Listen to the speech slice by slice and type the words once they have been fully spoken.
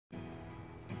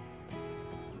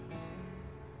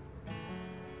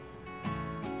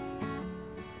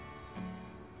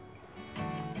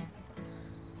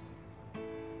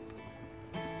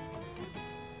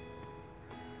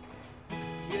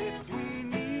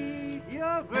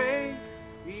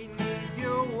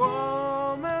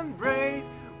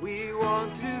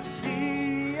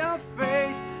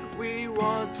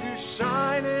want to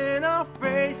shine in our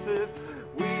faces.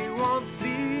 We want to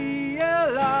see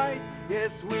a light.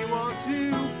 Yes, we want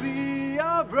to be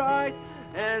bright.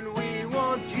 And we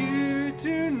want you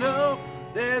to know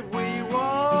that we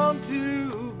want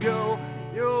to go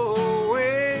your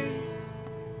way.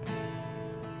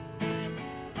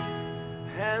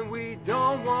 And we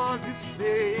don't want to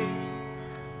stay.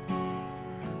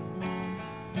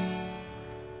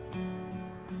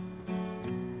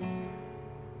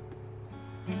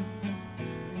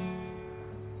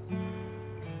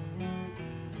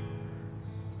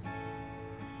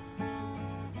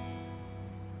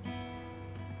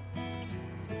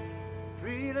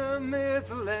 Freedom is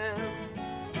the land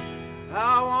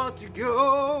I want to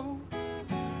go.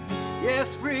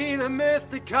 Yes, freedom is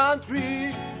the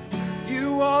country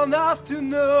you want us to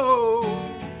know.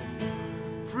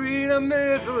 Freedom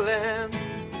is the land,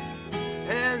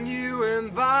 and you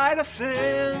invite us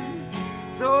in.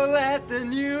 So let the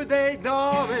new day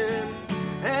dawn in,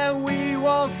 and we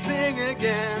won't sing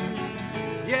again.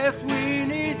 Yes, we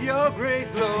need your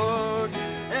grace, Lord,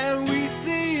 and we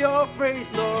see your face,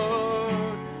 Lord,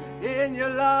 in your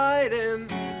light, in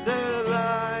the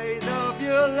light of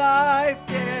your life,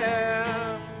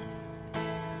 yeah.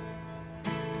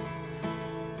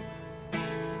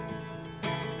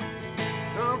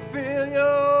 Come feel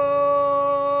your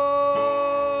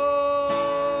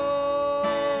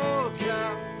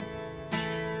cup.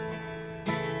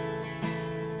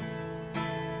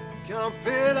 Come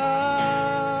fill us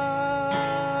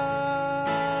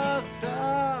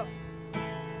up.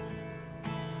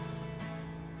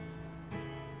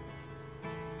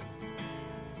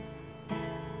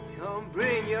 Come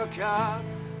bring your cup.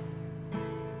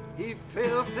 He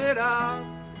fills it up.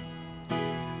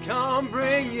 Come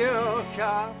bring your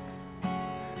cup.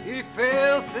 He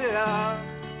fills it up.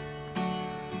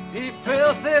 He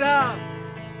fills it up.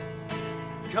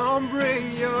 Come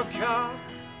bring your cup.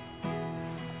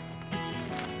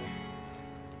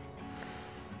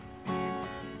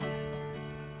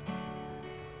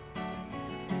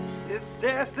 Is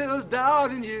there still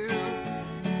doubt in you?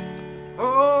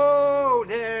 Oh,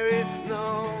 there is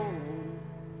no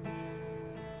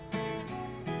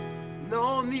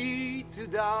need to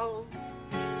doubt.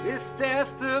 Is there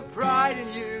still pride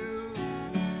in you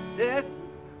that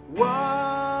won't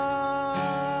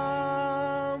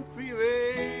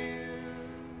prevail?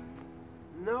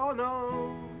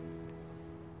 No.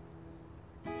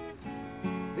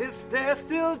 Is there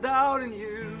still doubt in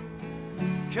you?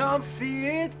 Come see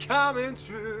it coming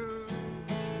true.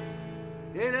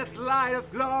 In His light of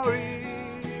glory,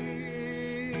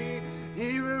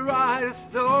 He will write a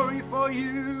story for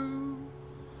you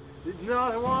that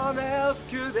no one else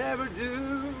could ever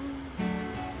do,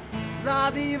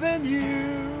 not even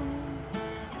you.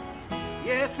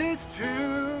 Yes, it's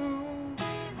true.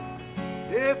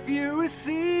 If you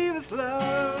receive His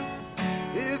love,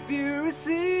 if you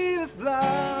receive His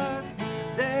blood,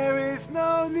 there is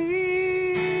no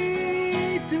need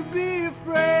to be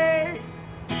afraid.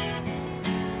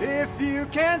 If you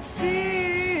can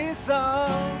see His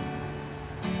arms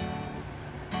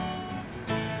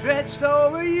stretched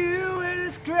over you in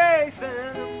His grace,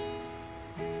 and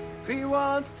He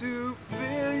wants to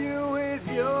fill you with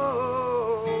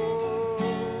your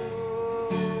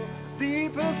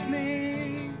deepest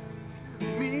needs,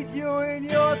 meet you in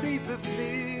your deepest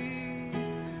needs.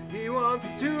 He wants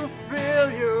to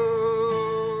fill you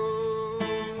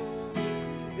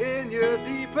in your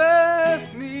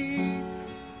deepest needs,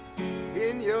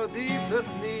 in your deepest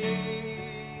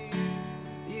needs.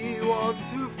 He wants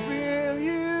to fill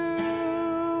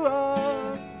you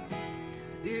up.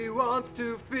 He wants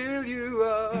to fill you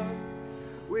up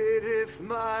with His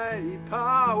mighty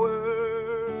power.